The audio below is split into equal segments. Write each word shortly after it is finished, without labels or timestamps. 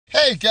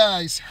Hey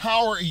guys,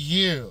 how are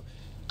you?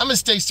 I'm a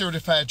state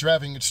certified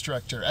driving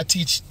instructor. I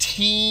teach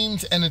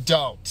teens and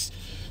adults.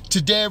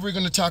 Today we're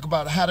going to talk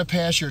about how to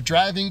pass your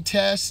driving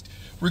test.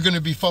 We're going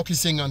to be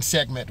focusing on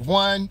segment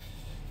 1,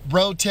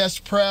 road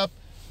test prep,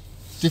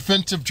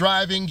 defensive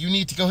driving. You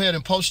need to go ahead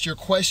and post your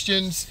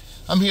questions.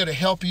 I'm here to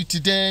help you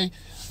today.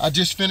 I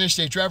just finished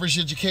a driver's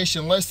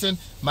education lesson.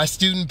 My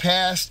student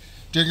passed.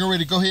 They're getting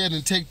ready to go ahead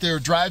and take their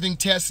driving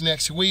test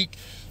next week.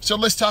 So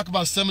let's talk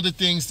about some of the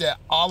things that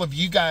all of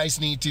you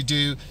guys need to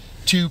do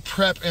to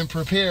prep and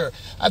prepare.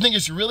 I think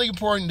it's really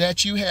important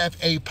that you have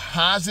a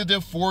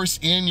positive force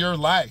in your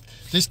life.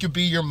 This could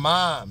be your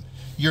mom,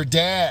 your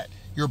dad,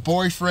 your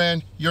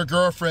boyfriend, your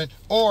girlfriend,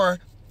 or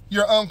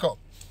your uncle.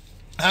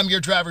 I'm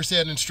your driver's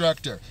ed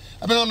instructor.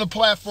 I've been on the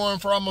platform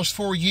for almost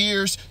 4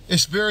 years.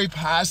 It's very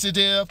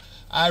positive.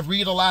 I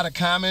read a lot of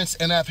comments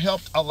and I've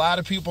helped a lot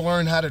of people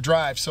learn how to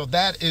drive. So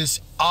that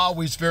is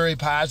always very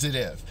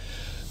positive.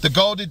 The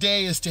goal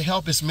today is to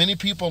help as many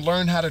people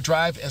learn how to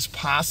drive as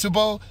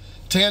possible,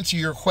 to answer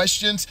your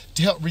questions,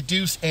 to help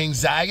reduce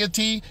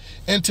anxiety,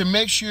 and to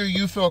make sure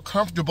you feel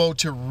comfortable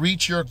to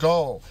reach your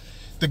goal.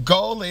 The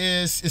goal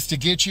is to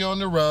get you on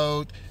the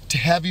road, to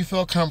have you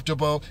feel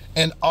comfortable,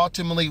 and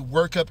ultimately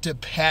work up to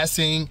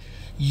passing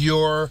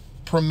your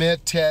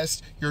permit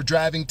test, your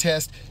driving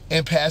test,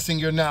 and passing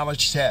your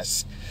knowledge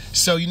test.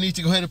 So you need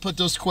to go ahead and put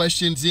those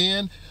questions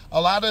in. A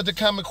lot of the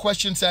common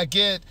questions I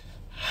get: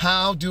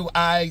 how do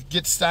I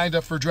get signed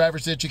up for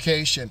driver's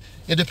education?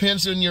 It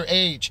depends on your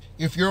age.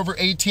 If you're over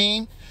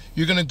 18,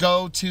 you're going to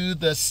go to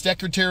the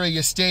Secretary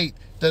of State,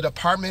 the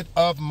Department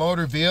of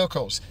Motor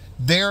Vehicles.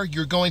 There,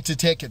 you're going to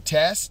take a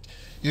test.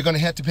 You're going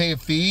to have to pay a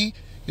fee.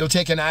 You'll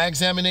take an eye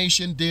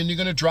examination. Then you're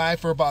going to drive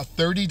for about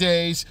 30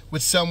 days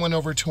with someone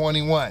over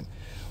 21.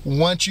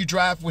 Once you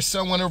drive with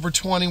someone over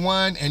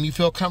 21 and you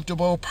feel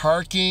comfortable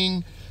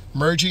parking,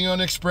 merging on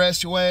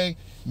expressway,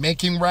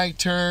 making right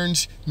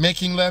turns,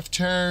 making left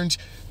turns,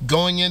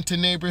 going into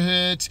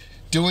neighborhoods,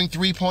 doing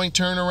three-point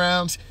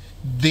turnarounds,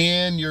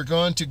 then you're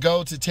going to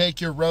go to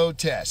take your road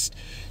test.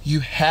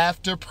 You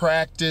have to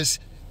practice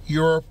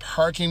your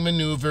parking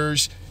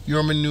maneuvers,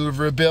 your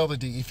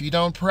maneuverability. If you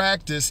don't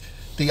practice,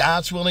 the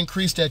odds will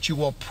increase that you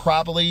will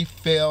probably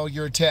fail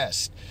your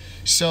test.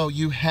 So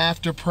you have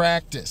to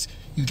practice.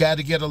 You got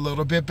to get a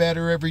little bit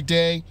better every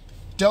day.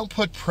 Don't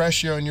put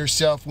pressure on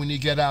yourself when you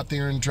get out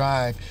there and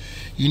drive.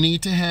 You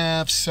need to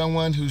have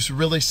someone who's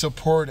really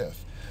supportive,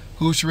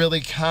 who's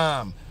really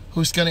calm,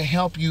 who's going to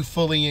help you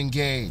fully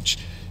engage,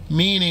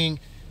 meaning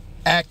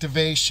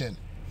activation.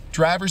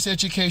 Driver's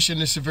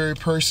education is a very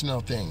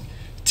personal thing.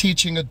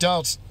 Teaching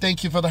adults,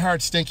 thank you for the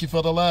hearts, thank you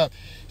for the love.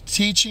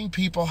 Teaching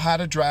people how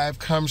to drive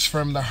comes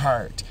from the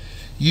heart.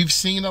 You've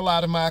seen a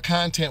lot of my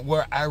content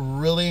where I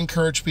really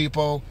encourage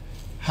people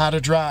how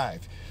to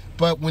drive.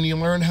 But when you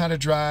learn how to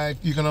drive,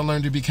 you're going to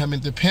learn to become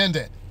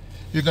independent.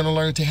 You're going to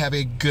learn to have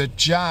a good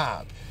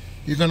job.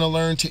 You're going to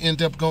learn to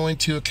end up going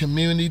to a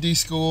community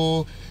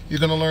school. You're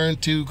going to learn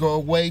to go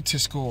away to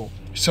school.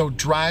 So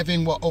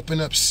driving will open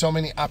up so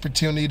many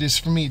opportunities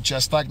for me,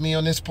 just like me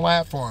on this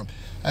platform.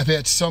 I've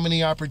had so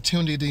many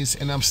opportunities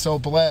and I'm so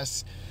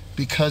blessed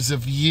because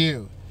of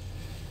you.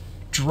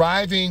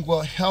 Driving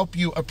will help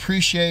you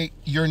appreciate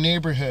your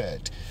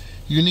neighborhood.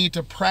 You need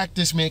to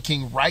practice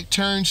making right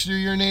turns through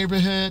your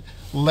neighborhood,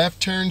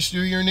 left turns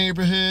through your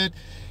neighborhood,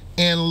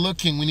 and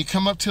looking. When you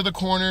come up to the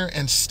corner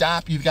and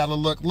stop, you've got to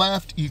look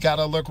left, you got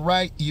to look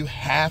right, you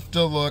have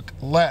to look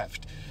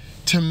left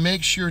to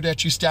make sure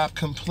that you stop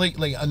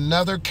completely.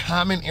 Another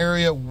common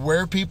area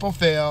where people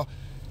fail,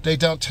 they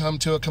don't come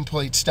to a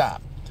complete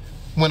stop.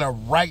 When a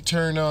right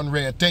turn on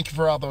red, thank you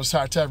for all those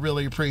hearts, I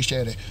really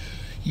appreciate it.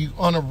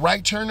 On a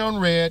right turn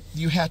on red,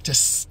 you have to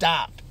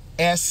stop,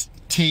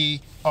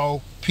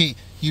 S-T-O-P.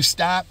 You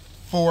stop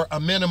for a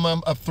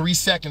minimum of 3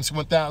 seconds,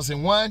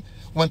 1001,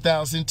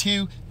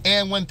 1002,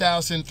 and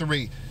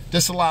 1003.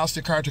 This allows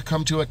the car to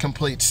come to a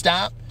complete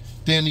stop.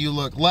 Then you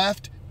look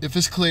left if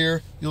it's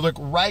clear, you look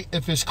right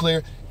if it's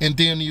clear, and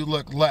then you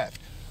look left.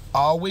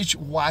 Always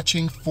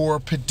watching for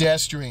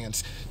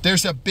pedestrians.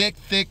 There's a big,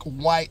 thick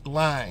white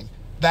line.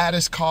 That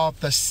is called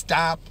the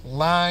stop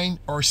line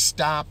or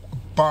stop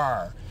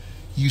bar.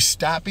 You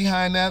stop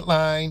behind that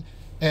line,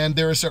 and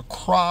there's a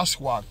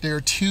crosswalk. There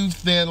are 2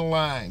 thin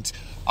lines.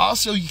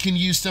 Also, you can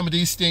use some of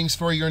these things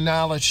for your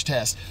knowledge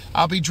test.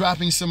 I'll be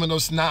dropping some of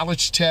those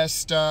knowledge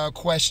test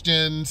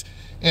questions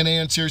and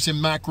answers and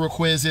micro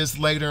quizzes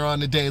later on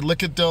today.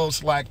 Look at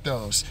those, like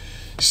those.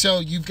 So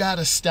you've got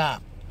to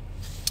stop.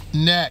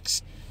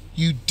 Next,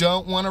 you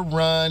don't want to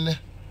run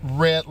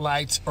red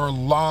lights or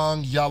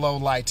long yellow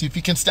lights. If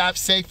you can stop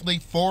safely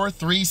for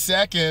 3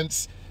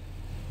 seconds,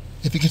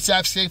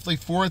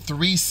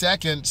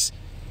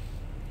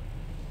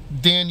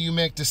 then you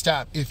make the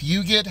stop. If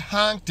you get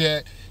honked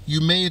at,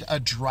 you made a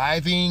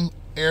driving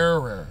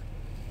error.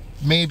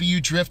 Maybe you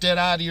drifted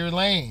out of your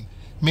lane.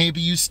 Maybe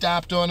you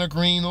stopped on a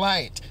green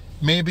light.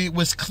 Maybe it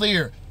was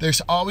clear.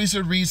 There's always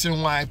a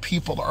reason why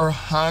people are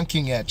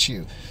honking at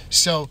you.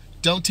 So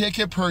don't take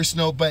it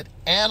personal, but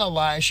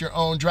analyze your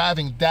own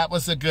driving. That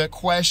was a good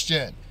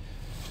question.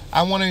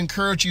 I want to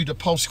encourage you to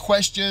post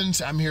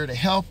questions. I'm here to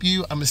help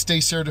you. I'm a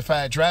state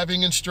certified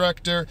driving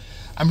instructor.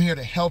 I'm here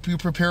to help you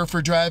prepare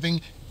for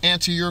driving,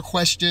 answer your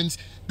questions.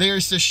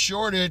 There's a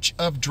shortage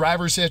of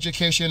driver's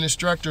education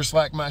instructors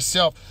like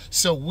myself,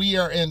 so we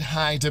are in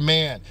high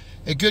demand.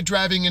 A good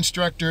driving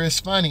instructor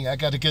is funny. I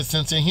got a good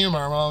sense of humor.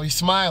 I'm always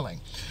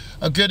smiling.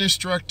 A good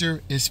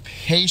instructor is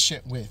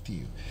patient with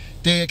you.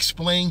 They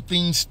explain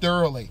things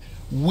thoroughly.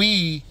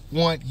 We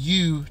want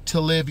you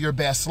to live your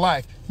best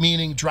life,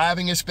 meaning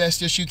driving as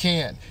best as you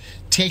can,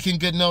 taking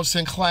good notes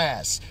in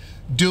class,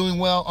 doing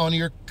well on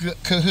your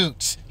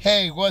Kahoots.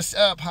 Hey, what's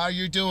up? How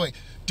you doing?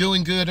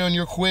 Doing good on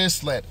your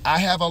Quizlet. I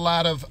have a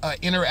lot of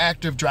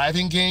interactive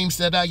driving games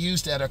that I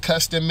use that are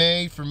custom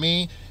made for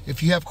me.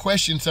 If you have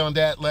questions on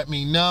that, let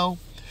me know.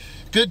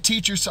 Good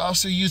teachers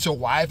also use a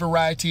wide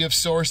variety of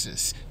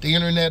sources. The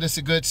internet is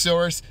a good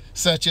source,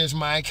 such as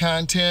my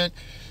content.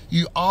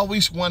 You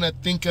always want to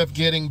think of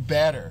getting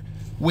better.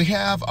 We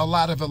have a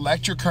lot of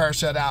electric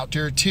cars that are out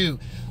there too.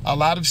 A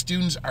lot of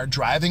students are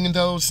driving in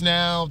those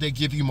now. They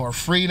give you more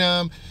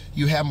freedom.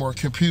 You have more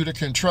computer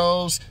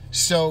controls.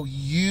 So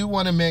you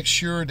want to make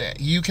sure that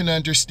you can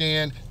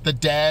understand the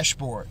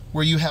dashboard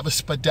where you have a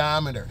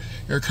speedometer.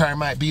 Your car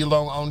might be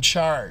low on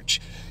charge.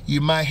 You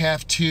might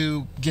have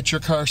to get your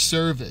car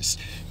serviced.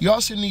 You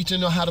also need to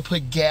know how to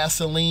put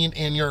gasoline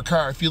in your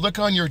car. If you look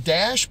on your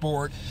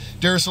dashboard,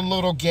 there's a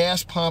little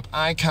gas pump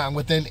icon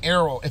with an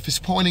arrow. If it's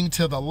pointing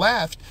to the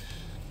left,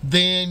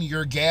 then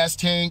your gas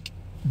tank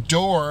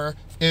door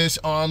is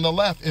on the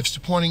left. If it's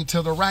pointing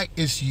to the right,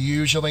 it's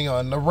usually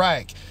on the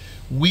right.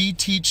 We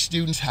teach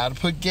students how to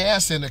put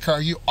gas in the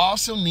car. You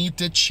also need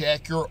to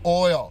check your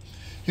oil.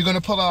 You're going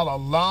to pull out a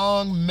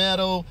long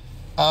metal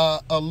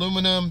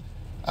aluminum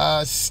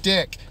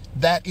stick.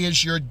 That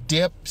is your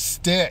dip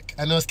stick.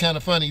 I know it's kind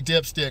of funny,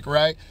 dipstick,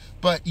 right?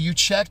 But you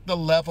check the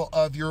level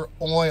of your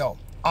oil.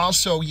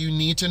 Also, you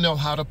need to know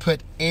how to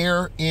put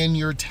air in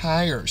your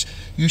tires.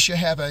 You should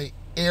have a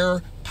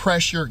air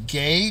pressure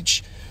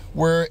gauge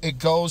where it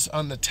goes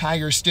on the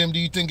tire stem. Do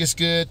you think it's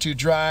good to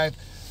drive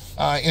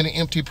in an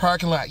empty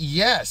parking lot?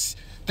 Yes,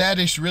 that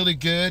is really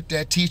good.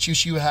 That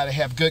teaches you how to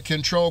have good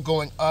control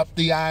going up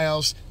the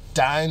aisles,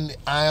 down the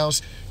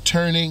aisles,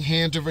 turning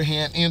hand over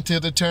hand into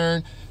the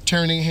turn,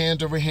 turning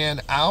hand over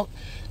hand out.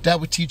 That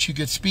would teach you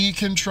good speed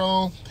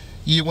control.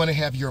 You want to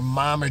have your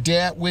mom or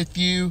dad with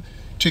you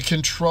to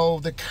control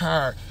the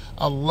car.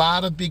 A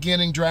lot of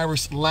beginning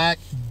drivers lack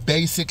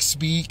basic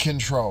speed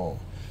control.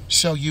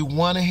 So you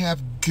want to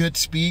have good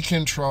speed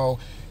control.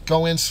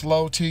 Go in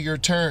slow to your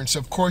turns.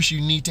 Of course,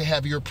 you need to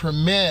have your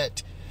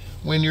permit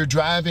when you're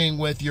driving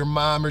with your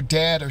mom or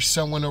dad or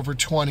someone over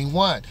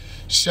 21.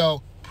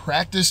 So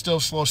practice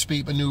those slow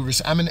speed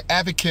maneuvers. I'm an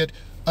advocate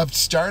of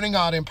starting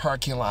out in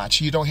parking lots.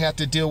 You don't have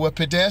to deal with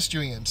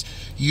pedestrians.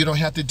 You don't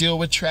have to deal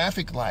with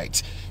traffic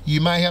lights.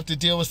 You might have to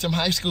deal with some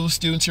high school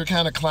students who are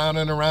kind of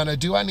clowning around.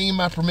 Do I need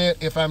my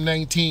permit if I'm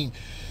 19?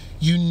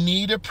 You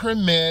need a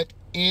permit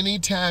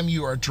anytime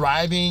you are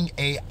driving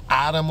a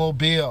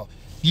automobile.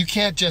 You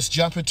can't just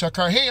jump into a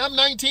car. Hey, I'm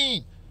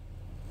 19.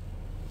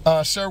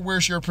 Sir,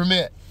 where's your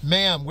permit?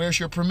 Ma'am, where's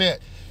your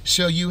permit?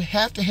 So you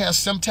have to have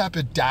some type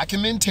of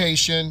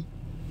documentation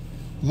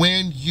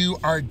when you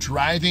are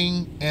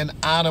driving an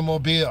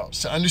automobile.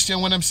 So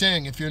understand what I'm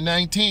saying. If you're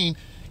 19,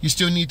 you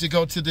still need to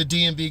go to the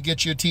DMV,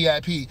 get your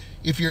TIP.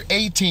 If you're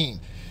 18,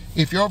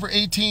 if you're over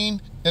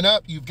 18 and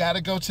up, you've got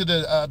to go to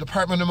the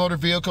Department of Motor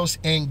Vehicles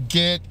and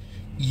get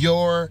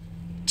your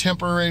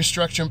temporary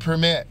instruction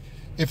permit.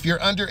 If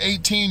you're under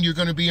 18, you're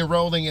going to be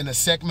enrolling in a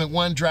Segment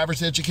 1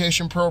 driver's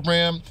education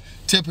program,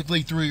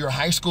 typically through your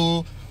high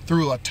school,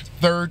 through a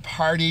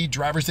third-party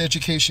driver's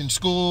education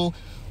school,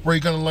 where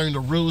you're going to learn the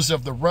rules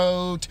of the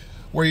road,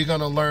 where you're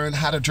going to learn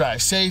how to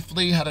drive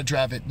safely, how to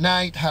drive at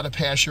night, how to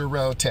pass your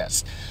road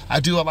test. I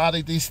do a lot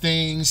of these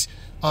things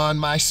on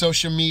my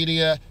social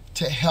media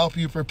to help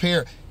you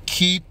prepare.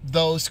 Keep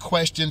those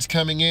questions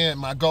coming in.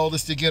 My goal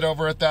is to get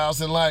over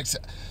 1,000 likes.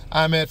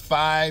 I'm at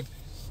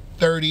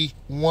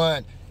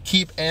 531.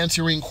 Keep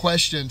answering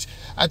questions.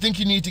 I think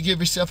you need to give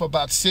yourself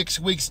about 6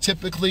 weeks.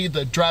 Typically,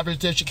 the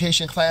driver's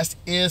education class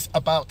is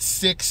about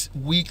 6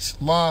 weeks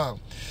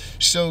long.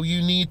 So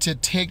you need to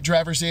take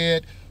driver's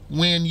ed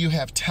when you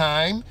have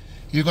time.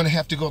 You're going to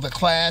have to go to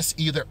class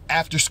either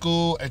after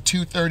school at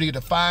 2:30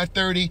 to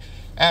 5:30,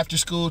 after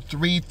school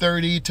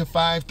 3:30 to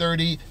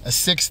 5:30, a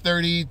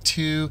 6:30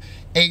 to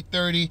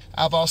 8:30.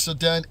 I've also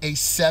done a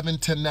 7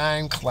 to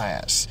 9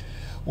 class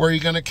where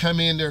you're going to come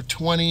in. There are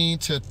 20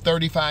 to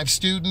 35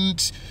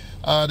 students.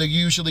 They're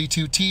usually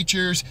 2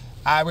 teachers.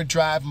 I would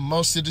drive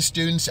most of the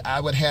students.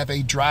 I would have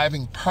a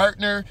driving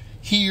partner.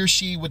 He or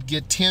she would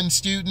get 10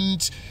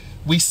 students.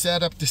 We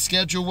set up the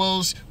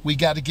schedules. We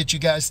got to get you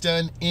guys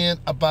done in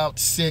about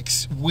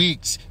 6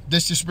 weeks.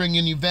 This is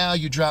bringing you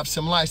value. Drop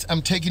some likes.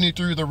 I'm taking you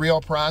through the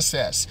real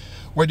process.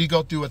 Whether you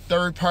go through a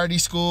third-party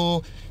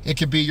school, it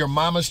could be your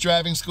mama's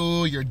driving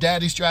school, your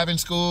daddy's driving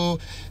school,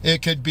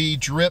 it could be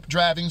drip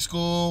driving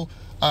school,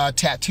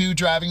 tattoo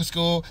driving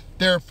school.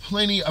 There are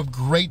plenty of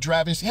great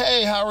driving.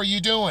 Hey, how are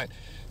you doing?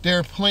 There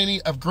are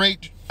plenty of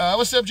great,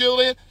 what's up,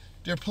 Julian?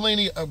 There are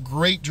plenty of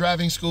great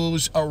driving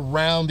schools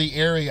around the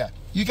area.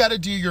 You got to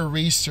do your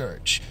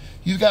research.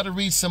 You got to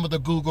read some of the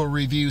Google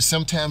reviews.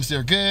 Sometimes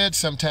they're good,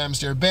 sometimes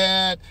they're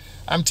bad.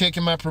 I'm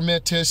taking my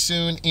permit test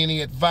soon.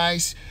 Any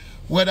advice?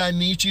 What I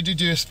need you to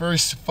do is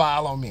first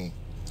follow me.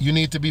 You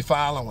need to be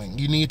following.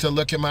 You need to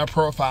look at my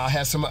profile. I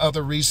have some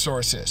other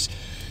resources.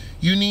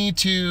 You need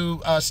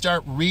to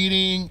start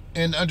reading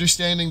and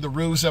understanding the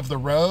rules of the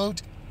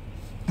road.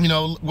 You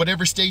know,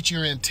 whatever state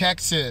you're in,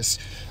 Texas,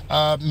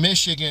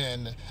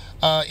 Michigan,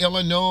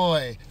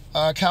 Illinois,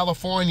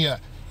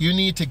 California, you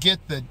need to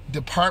get the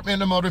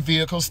Department of Motor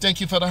Vehicles, thank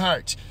you for the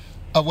hearts,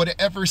 of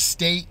whatever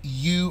state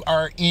you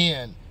are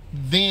in.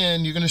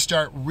 Then you're going to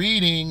start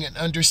reading and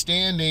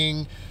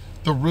understanding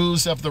the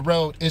rules of the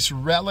road. It's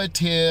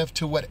relative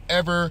to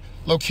whatever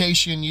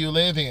location you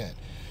live in.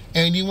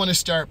 And you want to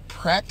start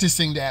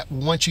practicing that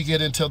once you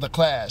get into the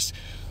class.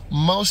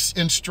 Most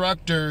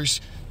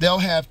instructors, they'll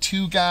have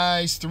 2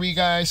 guys, 3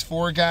 guys,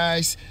 4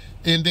 guys,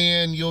 and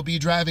then you'll be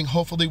driving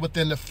hopefully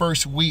within the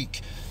first week.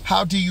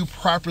 How do you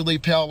properly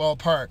parallel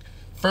park?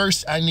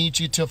 First, I need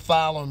you to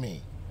follow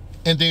me.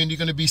 And then you're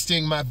going to be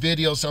seeing my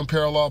videos on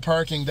parallel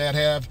parking that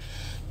have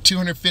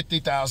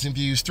 250,000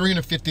 views,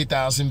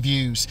 350,000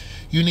 views.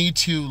 You need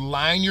to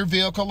line your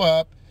vehicle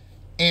up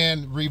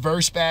and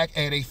reverse back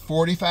at a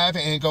 45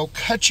 angle.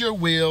 Cut your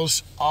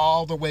wheels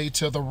all the way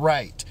to the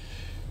right.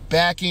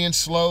 Back in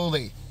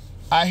slowly.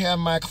 I have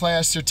my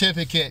class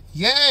certificate.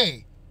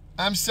 Yay!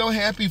 I'm so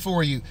happy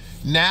for you.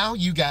 Now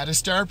you got to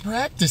start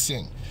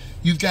practicing.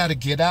 You've got to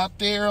get out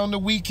there on the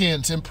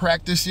weekends and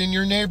practice in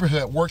your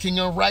neighborhood, working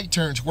on right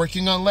turns,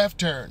 working on left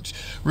turns,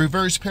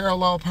 reverse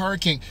parallel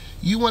parking.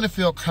 You want to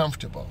feel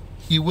comfortable.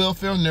 You will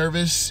feel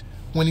nervous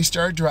when you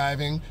start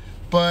driving,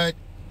 but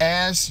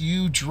as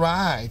you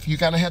drive, you're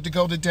going to have to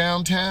go to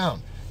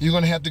downtown. You're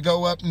going to have to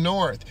go up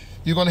north.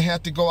 You're going to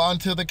have to go out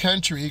into the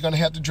country. You're going to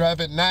have to drive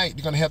at night.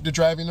 You're going to have to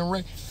drive in the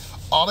rain.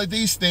 All of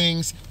these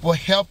things will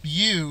help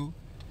you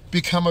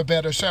become a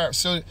better driver.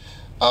 So,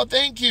 oh,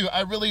 thank you.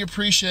 I really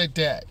appreciate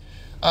that.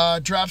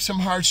 Drop some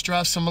hearts,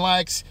 drop some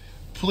likes.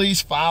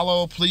 Please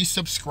follow, please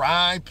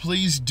subscribe,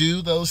 please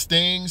do those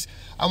things.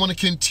 I want to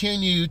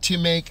continue to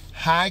make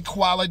high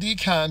quality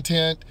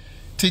content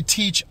to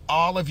teach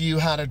all of you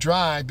how to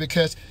drive,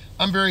 because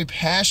I'm very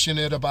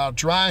passionate about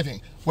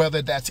driving,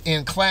 whether that's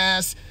in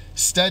class,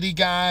 study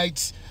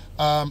guides,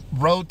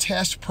 road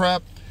test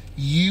prep.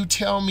 You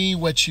tell me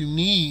what you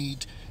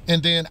need,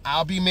 and then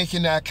I'll be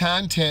making that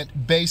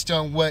content based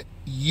on what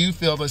you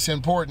feel is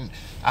important.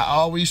 I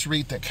always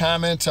read the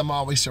comments. I'm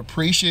always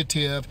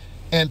appreciative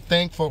and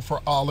thankful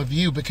for all of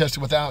you, because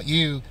without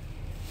you,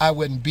 I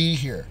wouldn't be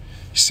here.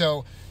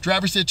 So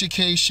driver's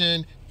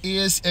education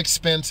is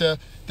expensive.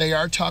 They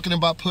are talking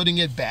about putting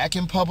it back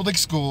in public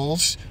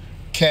schools,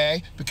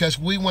 okay? Because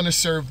we want to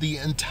serve the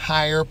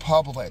entire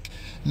public,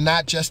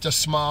 not just a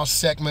small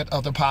segment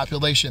of the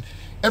population.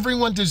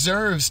 Everyone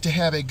deserves to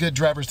have a good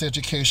driver's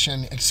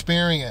education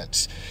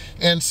experience.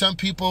 And some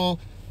people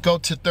go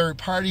to third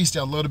parties.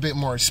 They're a little bit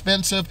more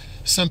expensive.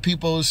 Some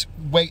people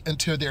wait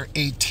until they're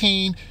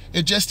 18.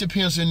 It just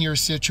depends on your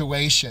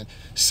situation.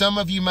 Some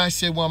of you might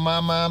say, well,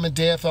 my mom and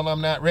dad feel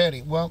I'm not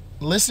ready. Well,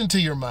 listen to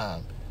your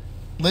mom.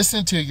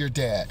 Listen to your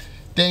dad.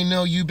 They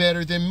know you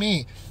better than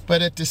me.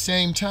 But at the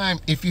same time,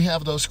 if you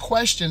have those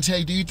questions,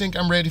 hey, do you think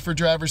I'm ready for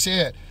driver's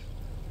ed?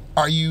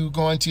 Are you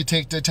going to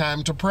take the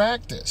time to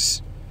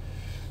practice?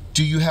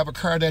 Do you have a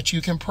car that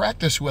you can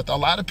practice with? A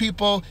lot of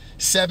people,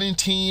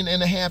 17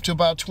 and a half to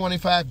about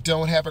 25,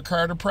 don't have a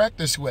car to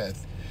practice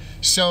with.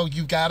 So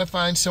you got to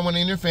find someone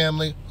in your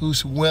family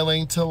who's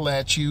willing to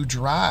let you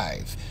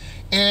drive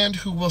and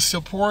who will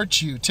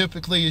support you.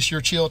 Typically, it's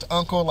your chilled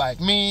uncle like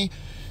me.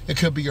 It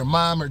could be your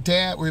mom or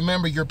dad.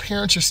 Remember, your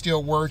parents are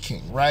still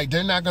working, right?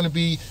 They're not going to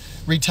be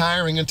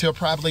retiring until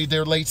probably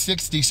their late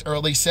 60s,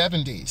 early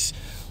 70s.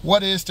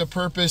 What is the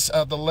purpose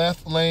of the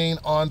left lane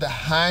on the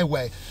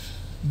highway?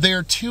 There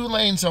are 2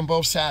 lanes on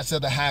both sides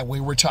of the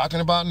highway. We're talking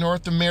about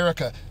North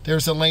America.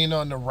 There's a lane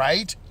on the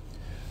right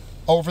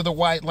over the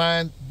white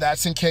line.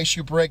 That's in case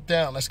you break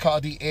down. That's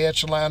called the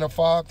edge line or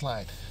fog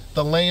line.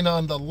 The lane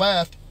on the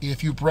left,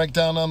 if you break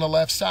down on the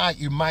left side,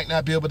 you might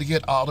not be able to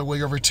get all the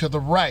way over to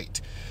the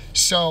right.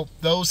 So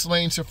those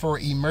lanes are for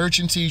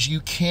emergencies.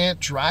 You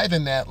can't drive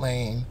in that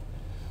lane,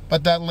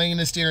 but that lane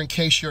is there in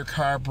case your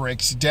car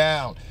breaks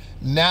down.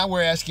 Now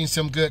we're asking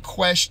some good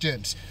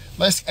questions.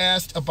 Let's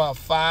ask about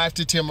 5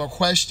 to 10 more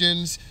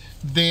questions.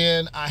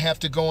 Then I have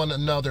to go on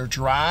another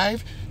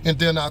drive, and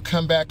then I'll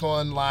come back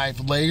on live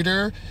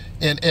later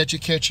and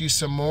educate you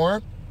some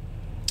more.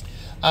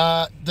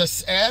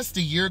 As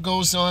the year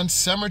goes on,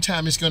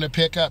 summertime is going to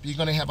pick up. You're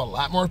going to have a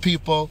lot more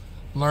people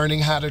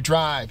learning how to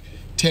drive,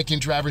 taking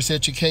driver's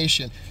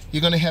education.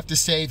 You're going to have to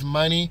save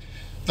money.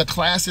 The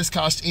classes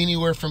cost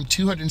anywhere from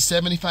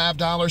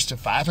 $275 to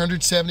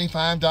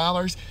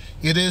 $575.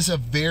 It is a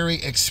very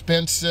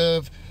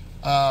expensive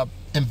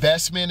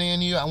investment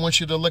in you. I want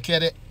you to look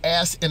at it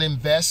as an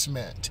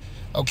investment.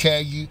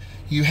 Okay,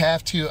 you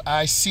have to.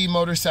 I see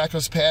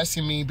motorcycles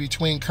passing me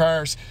between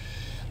cars.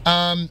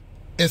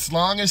 As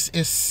long as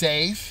it's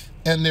safe,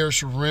 and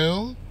there's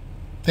room,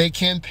 they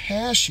can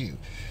pass you.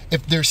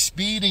 If they're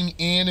speeding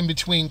in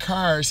between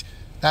cars,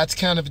 that's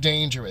kind of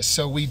dangerous.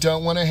 So we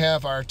don't want to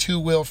have our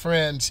two-wheel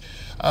friends,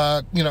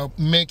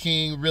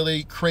 making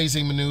really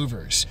crazy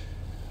maneuvers.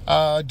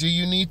 Do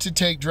you need to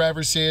take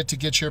driver's ed to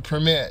get your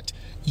permit?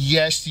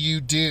 Yes,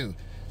 you do.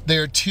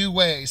 There are two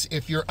ways.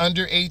 If you're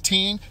under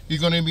 18, you're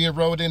going to be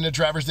enrolled in a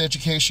driver's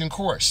education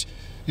course.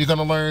 You're going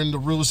to learn the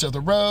rules of the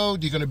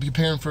road, you're going to be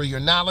preparing for your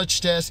knowledge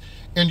test,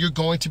 and you're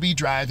going to be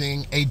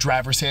driving a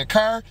driver's ed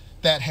car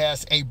that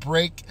has a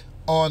brake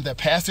on the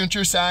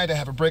passenger side. I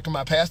have a brake on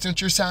my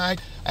passenger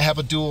side. I have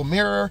a dual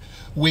mirror.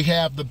 We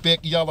have the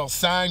big yellow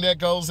sign that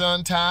goes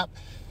on top.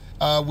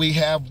 We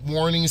have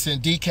warnings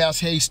and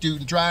decals. Hey,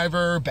 student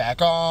driver,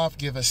 back off,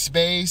 give us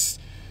space.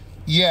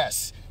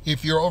 Yes,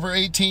 if you're over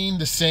 18,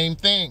 the same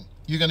thing.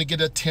 You're going to get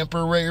a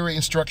temporary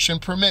instruction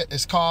permit.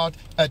 It's called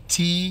a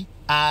TIP.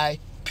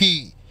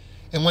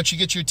 And once you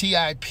get your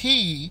TIP,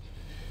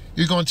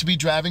 you're going to be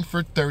driving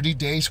for 30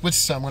 days with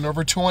someone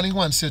over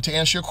 21. So to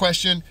answer your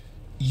question,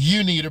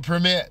 you need a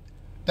permit.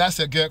 That's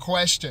a good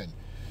question.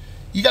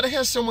 You got to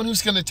have someone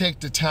who's going to take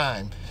the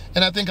time.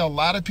 And I think a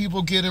lot of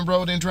people get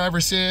enrolled in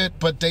driver's ed,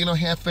 but they don't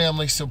have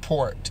family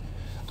support.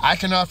 I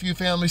can offer you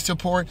family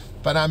support,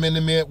 but I'm in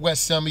the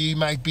Midwest. Some of you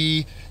might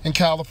be in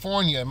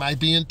California, might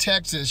be in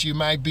Texas, you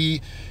might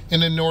be in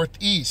the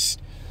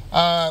Northeast.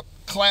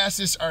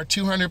 Classes are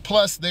 200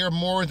 plus, they're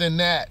more than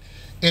that.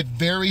 It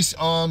varies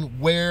on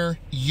where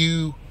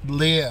you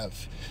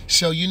live.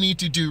 So you need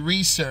to do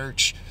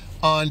research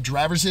on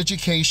driver's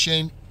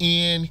education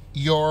in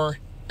your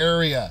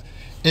area.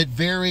 It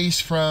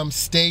varies from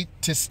state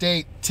to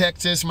state.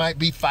 Texas might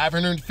be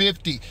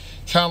 550.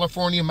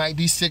 California might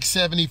be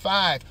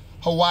 675.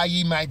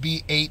 Hawaii might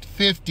be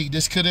 850.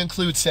 This could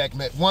include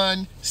segment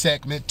 1,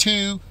 segment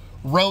 2,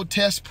 road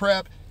test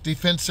prep,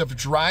 defensive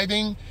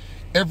driving.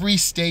 Every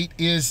state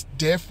is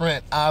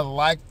different. I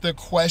like the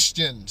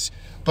questions.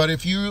 But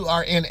if you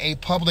are in a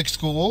public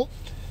school,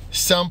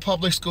 some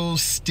public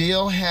schools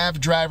still have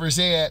driver's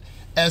ed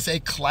as a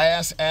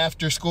class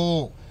after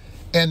school.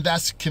 And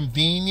that's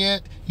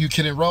convenient. You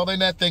can enroll in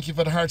that. Thank you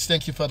for the hearts.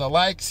 Thank you for the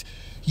likes.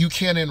 You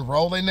can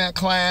enroll in that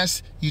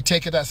class. You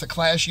take it as a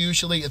class.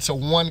 Usually it's a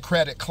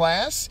 1-credit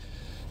class.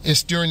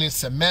 It's during the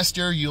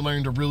semester. You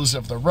learn the rules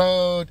of the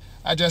road.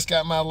 I just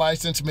got my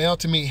license mailed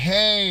to me.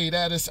 Hey,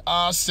 that is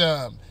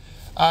awesome.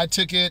 I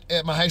took it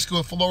at my high school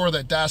in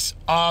Florida. That's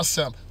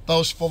awesome.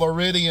 Those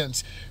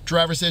Floridians,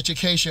 driver's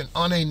education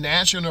on a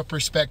national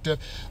perspective.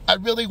 I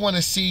really want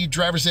to see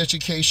driver's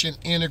education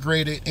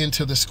integrated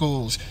into the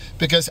schools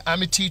because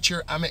I'm a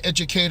teacher, I'm an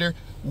educator.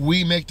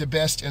 We make the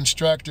best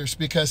instructors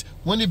because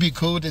wouldn't it be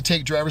cool to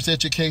take driver's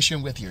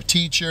education with your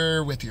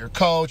teacher, with your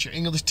coach, your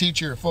English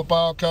teacher, your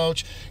football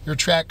coach, your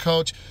track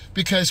coach,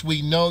 because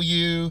we know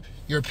you,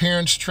 your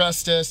parents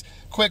trust us.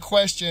 Quick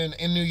question,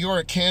 in New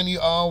York, can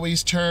you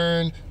always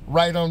turn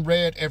right on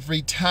red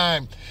every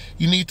time?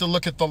 You need to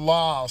look at the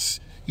laws.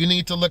 You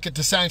need to look at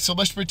the signs. So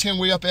let's pretend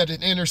we're up at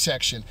an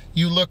intersection.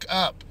 You look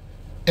up.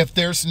 If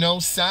there's no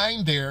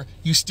sign there,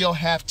 you still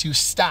have to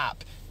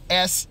stop.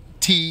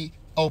 STOP.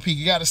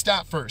 You got to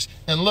stop first.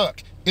 And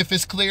look, if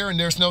it's clear and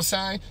there's no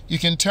sign, you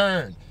can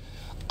turn.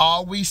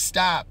 Always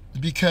stop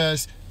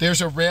because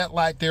there's a red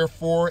light there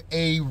for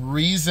a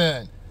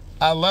reason.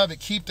 I love it.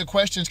 Keep the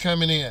questions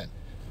coming in,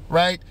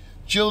 right?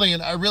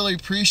 Julian, I really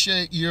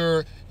appreciate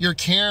your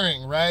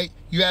caring, right?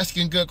 You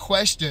asking good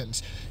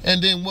questions.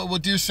 And then what we'll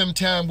do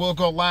sometime, we'll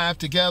go live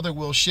together,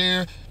 we'll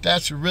share.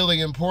 That's really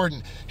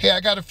important. Hey,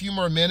 I got a few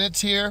more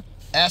minutes here.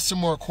 Ask some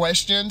more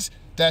questions.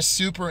 That's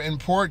super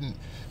important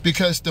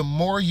because the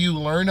more you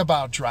learn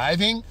about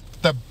driving,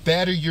 the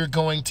better you're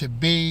going to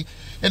be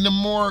and the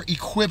more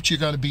equipped you're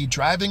going to be.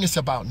 Driving is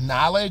about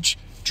knowledge.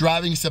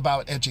 Driving is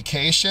about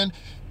education.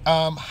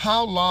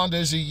 How long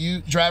does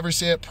a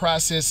driver's ed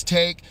process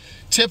take?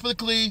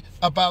 Typically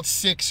about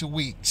 6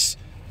 weeks.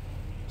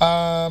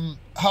 How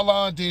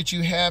long did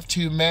you have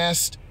to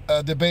mass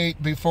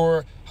debate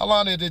before? How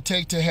long did it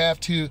take to have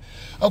to?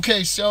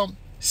 Okay, so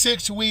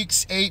 6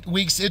 weeks, 8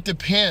 weeks, it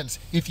depends.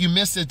 If you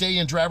miss a day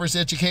in driver's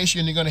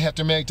education, you're going to have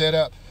to make that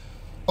up.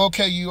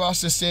 Okay, you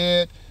also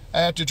said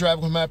I have to drive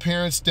with my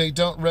parents. They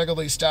don't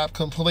regularly stop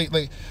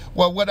completely.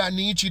 Well, what I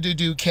need you to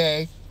do,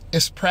 Kay,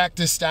 is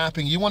practice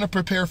stopping. You want to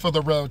prepare for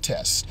the road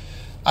test.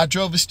 I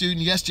drove a student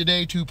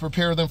yesterday to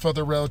prepare them for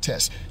the road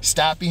test.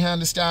 Stop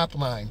behind the stop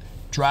line.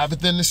 Drive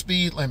within the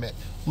speed limit.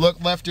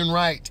 Look left and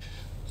right.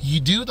 You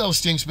do those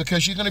things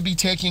because you're going to be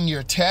taking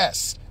your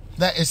test.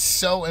 That is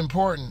so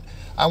important.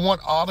 I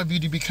want all of you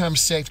to become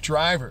safe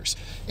drivers.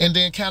 And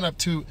then kind of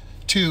to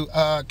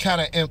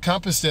kind of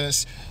encompass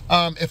this,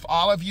 if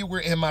all of you were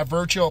in my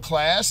virtual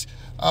class,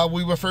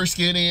 we would first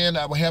get in,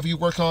 I would have you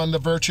work on the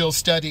virtual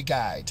study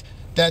guide.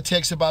 That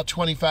takes about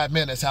 25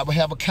 minutes. I would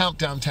have a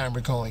countdown timer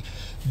going.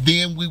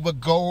 Then we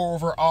would go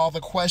over all the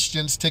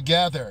questions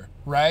together,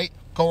 right?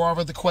 Go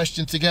over the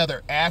questions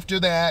together. After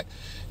that,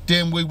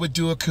 then we would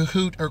do a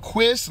Kahoot or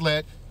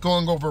Quizlet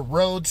going over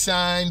road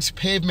signs,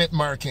 pavement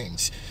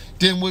markings.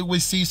 Then we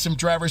would see some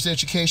driver's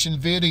education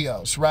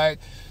videos, right?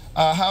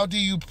 How do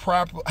you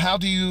properly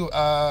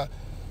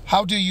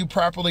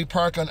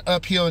park on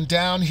uphill and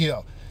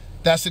downhill?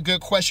 That's a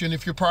good question.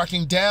 If you're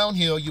parking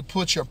downhill, you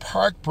put your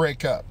park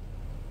brake up.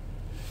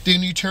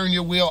 Then you turn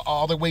your wheel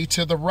all the way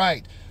to the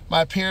right.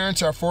 My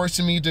parents are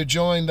forcing me to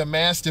join the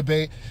mass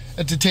debate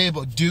at the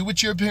table. Do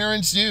what your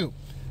parents do.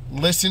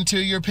 Listen to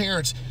your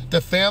parents.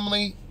 The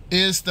family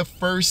is the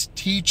first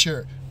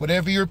teacher.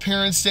 Whatever your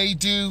parents say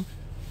do,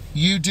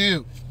 you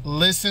do.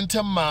 Listen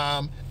to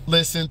mom,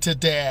 listen to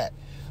dad.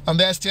 On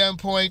that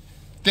standpoint,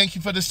 thank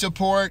you for the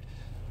support.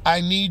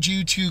 I need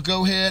you to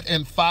go ahead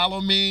and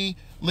follow me,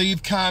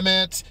 leave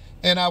comments,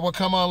 and I will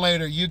come on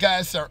later. You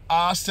guys are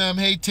awesome.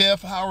 Hey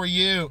Tiff, how are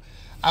you?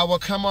 I will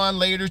come on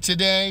later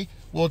today.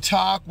 We'll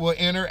talk, we'll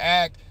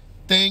interact.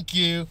 Thank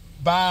you.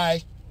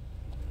 Bye.